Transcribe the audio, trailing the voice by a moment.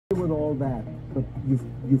with all that, but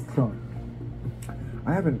you've turned.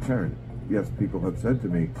 I haven't turned. Yes, people have said to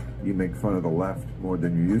me, you make fun of the left more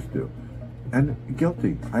than you used to. And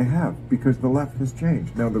guilty, I have, because the left has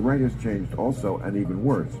changed. Now, the right has changed also, and even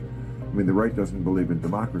worse. I mean, the right doesn't believe in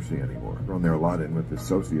democracy anymore. Thrown there a lot in with this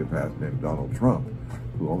sociopath named Donald Trump,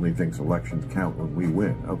 who only thinks elections count when we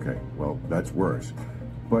win. Okay, well, that's worse.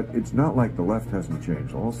 But it's not like the left hasn't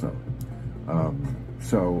changed also.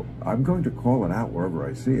 So I'm going to call it out wherever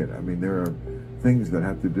I see it. I mean, there are things that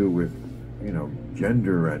have to do with, you know,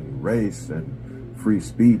 gender and race and free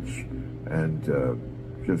speech and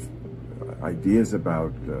just ideas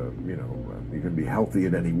about, you know, you can be healthy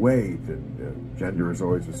at any weight, and gender is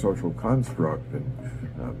always a social construct,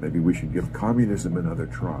 and maybe we should give communism another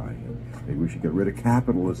try, and maybe we should get rid of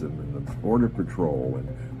capitalism and the border patrol,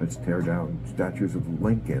 and let's tear down statues of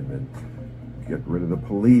Lincoln and get rid of the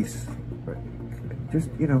police. But just,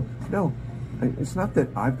 you know, no, it's not that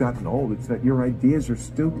I've gotten old, it's that your ideas are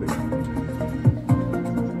stupid.